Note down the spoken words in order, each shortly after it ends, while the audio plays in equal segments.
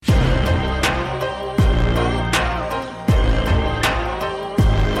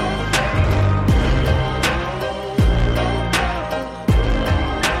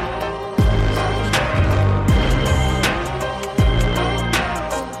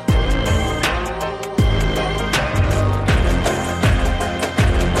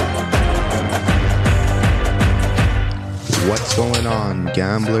What's going on,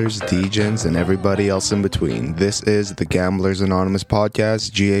 gamblers, degens, and everybody else in between? This is the Gamblers Anonymous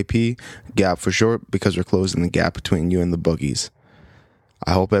podcast, GAP, GAP for short, because we're closing the gap between you and the boogies.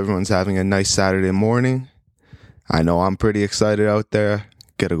 I hope everyone's having a nice Saturday morning. I know I'm pretty excited out there.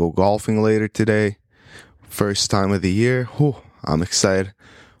 Gotta go golfing later today. First time of the year. Whew, I'm excited.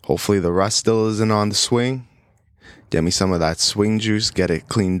 Hopefully the rust still isn't on the swing. Get me some of that swing juice, get it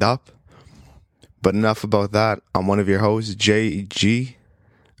cleaned up. But enough about that. I'm one of your hosts, JG.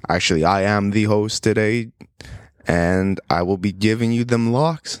 Actually, I am the host today. And I will be giving you them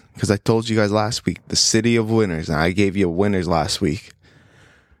locks. Because I told you guys last week, the city of winners. And I gave you winners last week.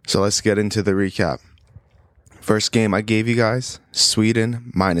 So let's get into the recap. First game I gave you guys,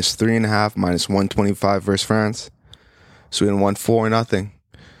 Sweden, minus 3.5, minus 125 versus France. Sweden won 4-0.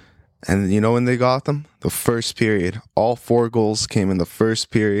 And you know when they got them? The first period. All 4 goals came in the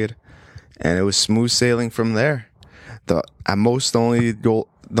first period. And it was smooth sailing from there. The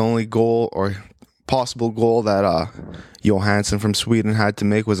only goal or possible goal that Johansson from Sweden had to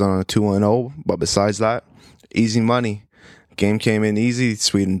make was on a 2-0. But besides that, easy money. Game came in easy.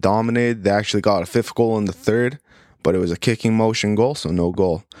 Sweden dominated. They actually got a 5th goal in the 3rd. But it was a kicking motion goal, so no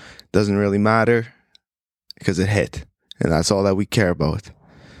goal. Doesn't really matter because it hit. And that's all that we care about.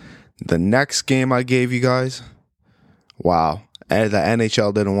 The next game I gave you guys, wow. The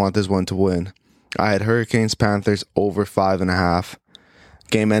NHL didn't want this one to win. I had Hurricanes Panthers over 5.5.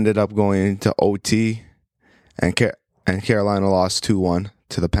 Game ended up going into OT, and Carolina lost 2-1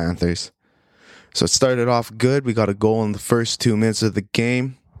 to the Panthers. So it started off good. We got a goal in the first 2 minutes of the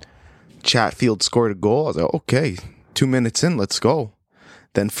game. Chatfield scored a goal. I was like, okay, 2 minutes in, let's go.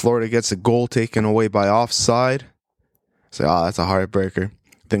 Then Florida gets a goal taken away by offside. So, that's a heartbreaker.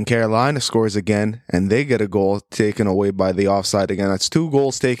 Then Carolina scores again, and they get a goal taken away by the offside again. That's 2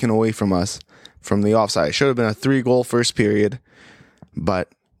 goals taken away from us from the offside. It should have been a 3-goal first period, but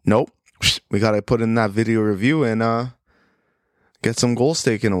nope. We got to put in that video review and get some goals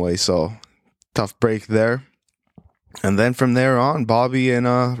taken away. So, tough break there. And then from there on, Bobby and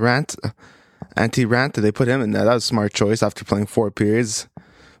Ranta, they put him in there. That was a smart choice after playing 4 periods,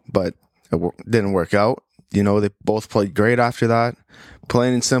 but it didn't work out. You know, they both played great after that.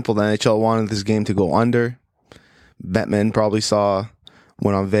 Plain and simple, the NHL wanted this game to go under. Bettman probably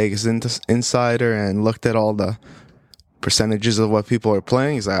went on Vegas Insider and looked at all the percentages of what people are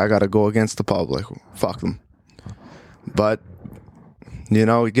playing. He's like, I got to go against the public. Fuck them. But, you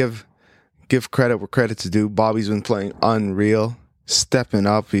know, give credit where credit's due. Bobby's been playing unreal, stepping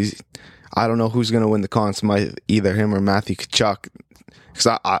up. I don't know who's going to win the Conn Smythe, either him or Matthew Tkachuk.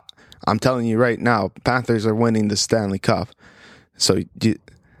 Because I'm telling you right now, Panthers are winning the Stanley Cup. So,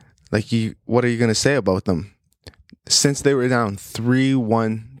 what are you going to say about them? Since they were down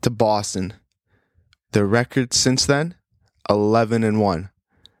 3-1 to Boston, their record since then, 11-1.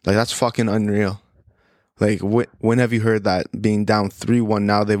 Like, that's fucking unreal. Like, when have you heard that? Being down 3-1,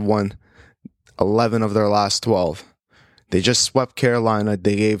 now they've won 11 of their last 12. They just swept Carolina.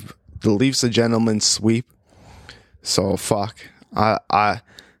 They gave the Leafs a gentleman's sweep. So, fuck. I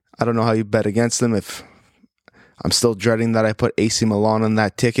don't know how you bet against them. If I'm still dreading that I put AC Milan on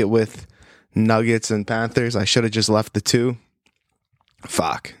that ticket with Nuggets and Panthers. I should have just left the 2.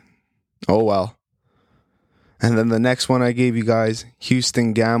 Fuck. Oh well. And then the next one I gave you guys,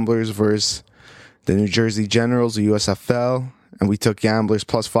 Houston Gamblers versus the New Jersey Generals, the USFL. And we took Gamblers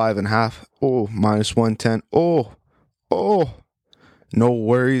plus 5.5. Oh, minus 110. Oh. No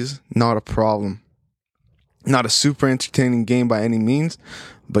worries. Not a problem. Not a super entertaining game by any means.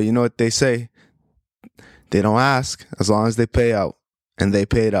 But you know what they say? They don't ask as long as they pay out. And they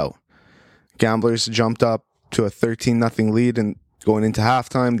paid out. Gamblers jumped up to a 13-0 lead and going into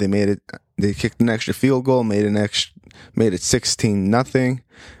halftime. They kicked an extra field goal, made it 16-0.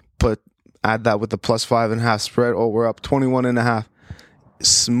 Add that with the plus 5.5 spread. Oh, we're up 21.5.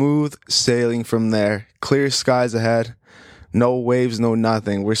 Smooth sailing from there. Clear skies ahead. No waves, no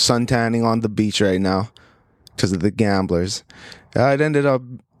nothing. We're suntanning on the beach right now because of the Gamblers.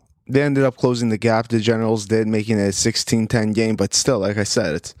 They ended up closing the gap. The Generals did, making it a 16-10 game. But still, like I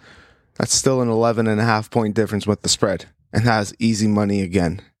said, that's still an 11.5 point difference with the spread. And that's easy money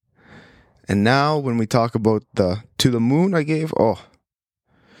again. And now, when we talk about the to the moon I gave,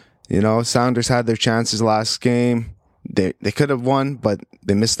 Sounders had their chances last game. They could have won, but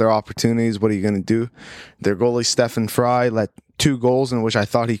they missed their opportunities. What are you going to do? Their goalie, Stephen Fry, let 2 goals in which I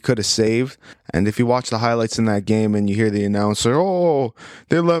thought he could have saved. And if you watch the highlights in that game and you hear the announcer,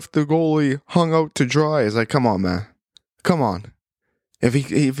 they left the goalie hung out to dry. It's like, come on, man. Come on. If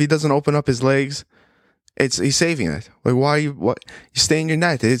he doesn't open up his legs, he's saving it. Like, why you stay in your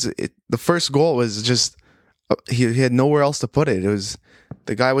net? The first goal was just He had nowhere else to put it. It was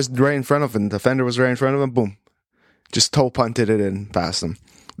the guy was right in front of him. The defender was right in front of him. Boom, just toe punted it in past him.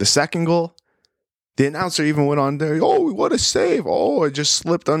 The second goal, the announcer even went on there. Oh, what a save! Oh, it just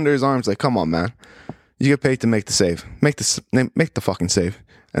slipped under his arms. Like, come on, man. You get paid to make the save. Make the fucking save.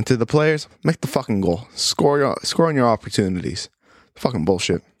 And to the players, make the fucking goal. Score on your opportunities. Fucking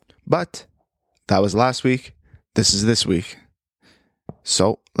bullshit. But that was last week. This is this week.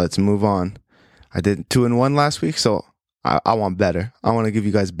 So let's move on. I did 2-1 last week, so I want better. I want to give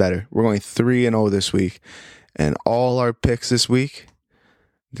you guys better. We're going 3-0 this week, and all our picks this week.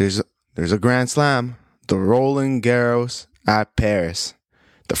 There's a Grand Slam, the Roland Garros at Paris,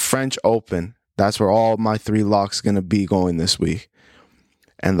 the French Open. That's where all my 3 locks are gonna be going this week.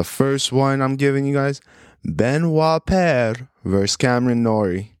 And the first one I'm giving you guys, Benoit Paire versus Cameron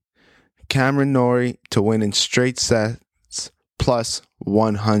Norrie. Cameron Norrie to win in straight sets plus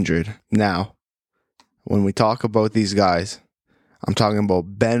 100. Now, when we talk about these guys, I'm talking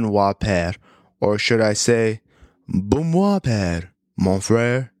about Benoit Paire, or should I say, Benoit Paire, mon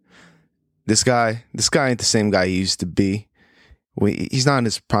frère. This guy ain't the same guy he used to be. He's not in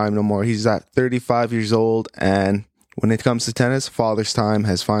his prime no more. He's at 35 years old, and when it comes to tennis, father's time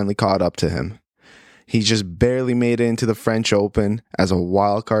has finally caught up to him. He just barely made it into the French Open as a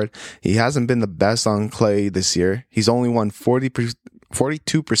wild card. He hasn't been the best on clay this year. He's only won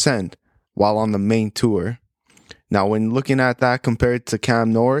 42% while on the main tour. Now, when looking at that compared to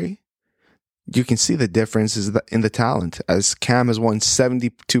Cam Norrie, you can see the differences in the talent, as Cam has won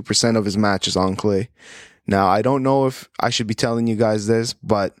 72% of his matches on clay. Now, I don't know if I should be telling you guys this,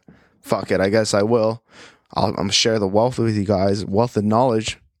 but fuck it, I guess I will. I'm going to share the wealth with you guys, wealth of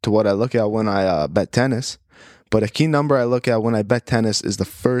knowledge to what I look at when I bet tennis. But a key number I look at when I bet tennis is the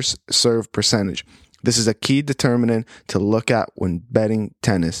first serve percentage. This is a key determinant to look at when betting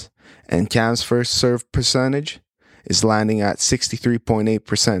tennis. And Cam's first serve percentage is landing at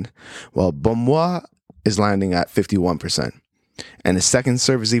 63.8%, while Benoit is landing at 51%. And his second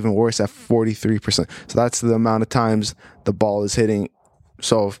serve is even worse at 43%. So that's the amount of times the ball is hitting.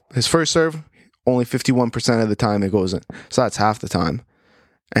 So his first serve, only 51% of the time it goes in. So that's half the time.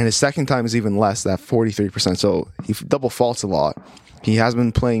 And his second time is even less, at 43%. So he double faults a lot. He has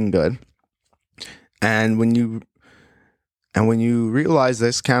been playing good. And when you realize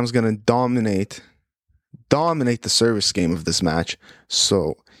this, Cam's going to dominate the service game of this match.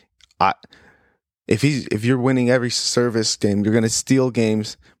 So if you're winning every service game, you're going to steal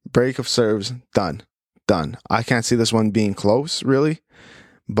games, break of serves, done. I can't see this one being close, really.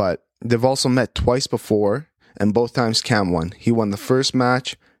 But they've also met twice before, and both times Cam won. He won the first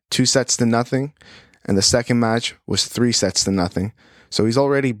match 2-0, and the second match was 3-0. So he's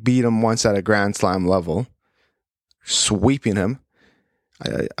already beat him once at a Grand Slam level, sweeping him.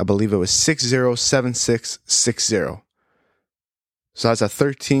 I believe it was 6-0, 7-6, 6-0. So that's a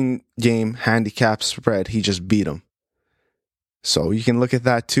 13-game handicap spread. He just beat him. So you can look at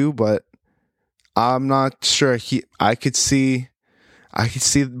that too, but I'm not sure. I could see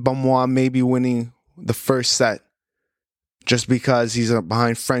Benoit maybe winning the first set just because he's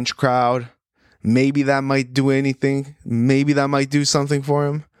behind French crowd. Maybe that might do anything. Maybe that might do something for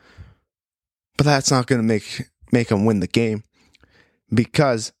him. But that's not going to make him win the game,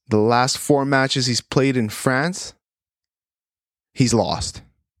 because the last 4 matches he's played in France, he's lost.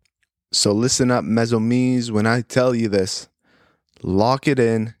 So listen up, mes amis, when I tell you this. Lock it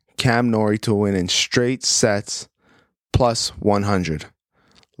in. Cam Norrie to win in straight sets plus 100.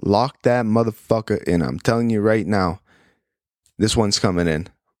 Lock that motherfucker in. I'm telling you right now, this one's coming in.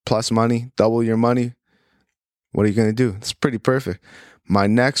 Plus money, double your money. What are you going to do? It's pretty perfect. My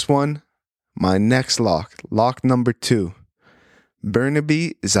next lock number 2.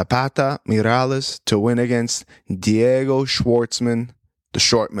 Bernabe Zapata Miralles to win against Diego Schwartzman, the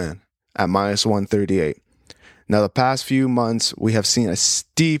short man, at minus 138. Now, the past few months, we have seen a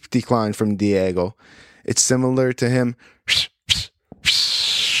steep decline from Diego. It's similar to him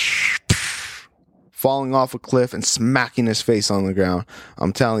falling off a cliff and smacking his face on the ground.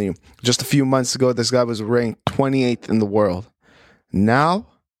 I'm telling you, just a few months ago, this guy was ranked 28th in the world. Now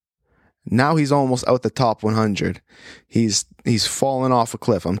he's almost out the top 100. He's fallen off a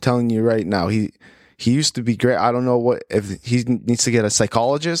cliff. I'm telling you right now. He used to be great. I don't know if he needs to get a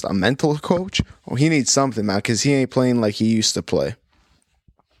psychologist, a mental coach. Or he needs something, man, because he ain't playing like he used to play.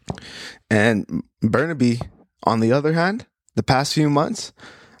 And Bernabe, on the other hand, the past few months,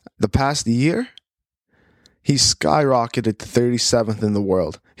 the past year, he's skyrocketed to 37th in the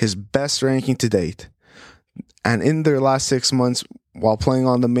world, his best ranking to date. And in their last 6 months, while playing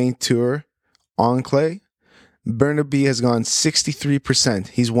on the main tour on clay, Burnaby has gone 63%.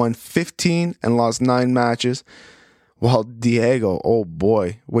 He's won 15 and lost 9 matches. While Diego, oh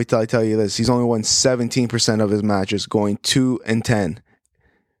boy, wait till I tell you this. He's only won 17% of his matches, going 2-10.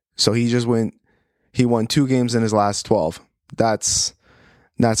 So he won 2 games in his last 12. That's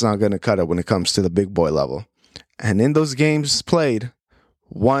not going to cut it when it comes to the big boy level. And in those games played,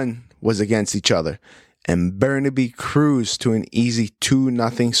 one was against each other. And Burnaby cruised to an easy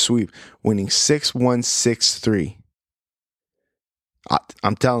 2-0 sweep, winning 6-1, 6-3.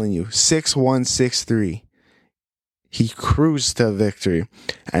 I'm telling you, 6-1, 6-3. He cruised to victory.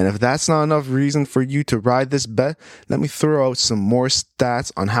 And if that's not enough reason for you to ride this bet, let me throw out some more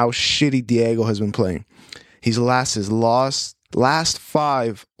stats on how shitty Diego has been playing. He's lost his last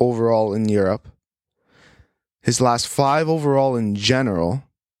 5 overall in Europe, his last 5 overall in general,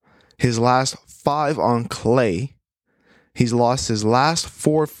 his last 5 on clay. He's lost his last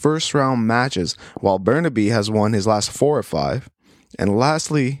 4 first-round matches, while Burnaby has won his last 4 or 5. And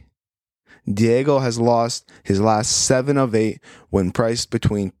lastly, Diego has lost his last 7 of 8 when priced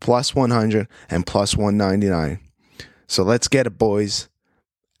between plus 100 and plus 199. So let's get it, boys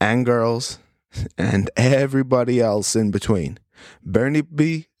and girls and everybody else in between.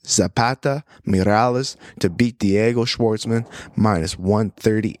 Burnaby, Zapata, Miralles to beat Diego Schwartzman minus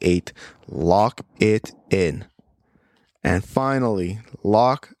 138. Lock it in. And finally,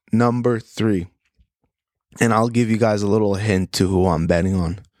 lock number 3. And I'll give you guys a little hint to who I'm betting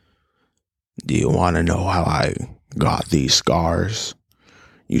on. Do you want to know how I got these scars?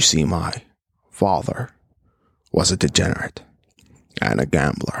 You see, my father was a degenerate and a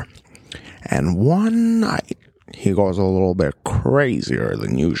gambler. And one night, he goes a little bit crazier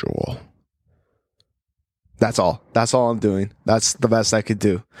than usual. That's all. That's all I'm doing. That's the best I could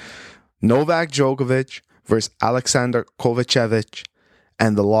do. Novak Djokovic versus Alexander Kovacevic.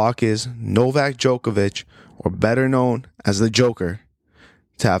 And the lock is Novak Djokovic, or better known as the Joker,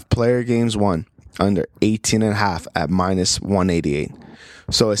 to have player games won under 18.5 at minus 188.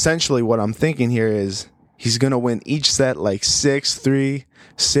 So essentially what I'm thinking here is he's going to win each set like 6-3,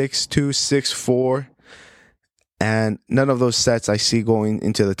 6-2, 6-4. And none of those sets I see going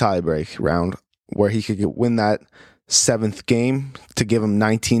into the tiebreak round where he could win that 7th game to give him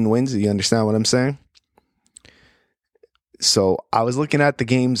 19 wins. Do you understand what I'm saying? So I was looking at the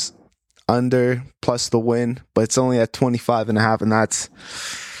games under plus the win, but it's only at 25.5, and that's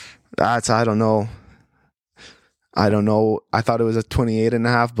I don't know. I thought it was at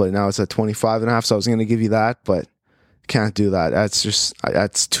 28.5, but now it's at 25.5. So I was going to give you that, but can't do that.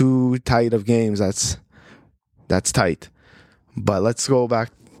 That's too tight of games. That's tight. But let's go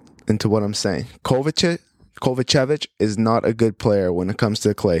back into what I'm saying. Kovacevic is not a good player when it comes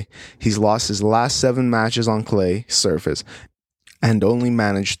to clay. He's lost his last 7 matches on clay surface and only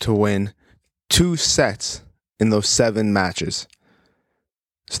managed to win 2 sets in those 7 matches.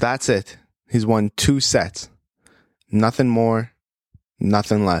 So that's it. He's won 2 sets. Nothing more,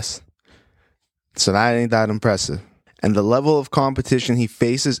 nothing less. So that ain't that impressive. And the level of competition he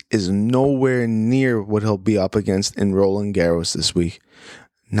faces is nowhere near what he'll be up against in Roland Garros this week.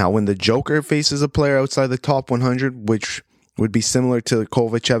 Now, when the Joker faces a player outside the top 100, which would be similar to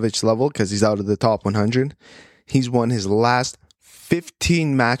Kovacevic's level because he's out of the top 100, he's won his last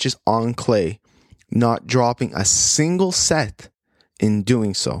 15 matches on clay, not dropping a single set in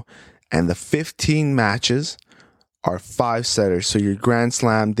doing so. And the 15 matches are 5-setters. So your Grand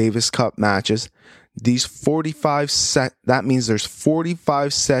Slam, Davis Cup matches, these 45 set, that means there's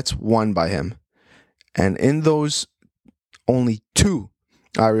 45 sets won by him. And in those, only 2,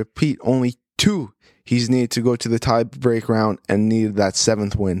 I repeat, only 2, he's needed to go to the tie-break round and needed that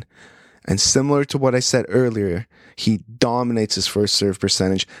 7th win. And similar to what I said earlier, he dominates his first serve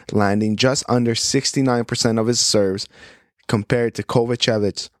percentage, landing just under 69% of his serves compared to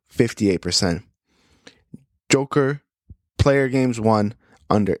Kovacevic's 58%. Joker, player games won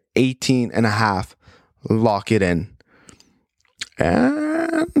under 18.5. Lock it in.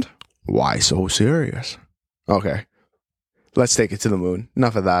 And why so serious? Okay, let's take it to the moon.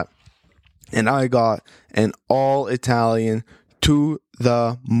 Enough of that. And I got an all-Italian to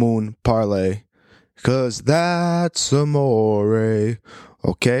the moon parlay, because that's amore.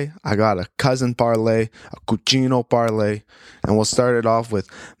 Okay, I got a cousin parlay, a cucino parlay, and we'll start it off with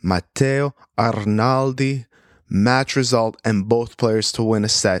Matteo Arnaldi, match result, and both players to win a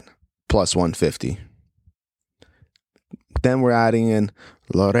set, plus 150. Then we're adding in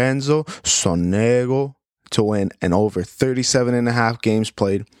Lorenzo Sonego to win and over 37.5 games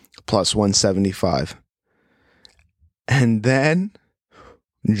played, plus 175. And then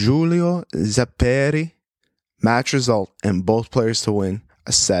Giulio Zapperi, match result, and both players to win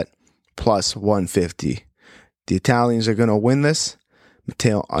a set, plus 150. The Italians are going to win this.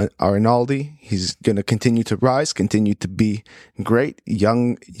 Matteo Arnaldi, he's going to continue to rise, continue to be great,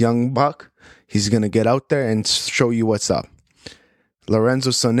 young buck. He's going to get out there and show you what's up.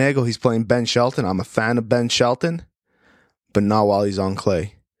 Lorenzo Sonego, he's playing Ben Shelton. I'm a fan of Ben Shelton, but not while he's on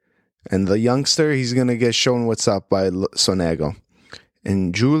clay. And the youngster, he's going to get shown what's up by Sonego.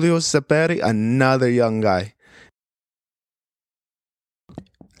 And Giulio Saperi, another young guy.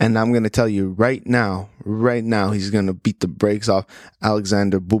 And I'm going to tell you right now, he's going to beat the brakes off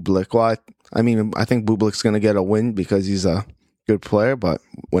Alexander Bublik. Well, I think Bublik's going to get a win because he's a good player, but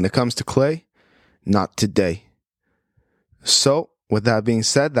when it comes to clay, not today. So, with that being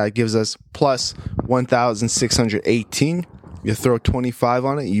said, that gives us plus 1,618. You throw 25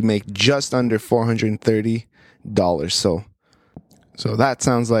 on it, you make just under $430. So that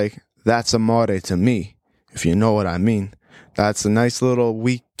sounds like that's amore to me, if you know what I mean. That's a nice little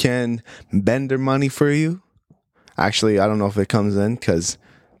weekend bender money for you. Actually, I don't know if it comes in because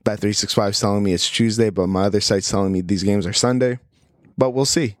Bet365 is telling me it's Tuesday, but my other site's telling me these games are Sunday. But we'll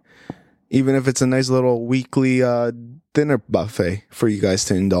see. Even if it's a nice little weekly dinner buffet for you guys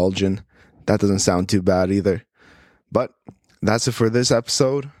to indulge in, that doesn't sound too bad either. But that's it for this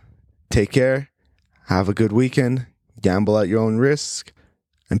episode. Take care. Have a good weekend. Gamble at your own risk.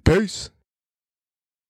 And peace.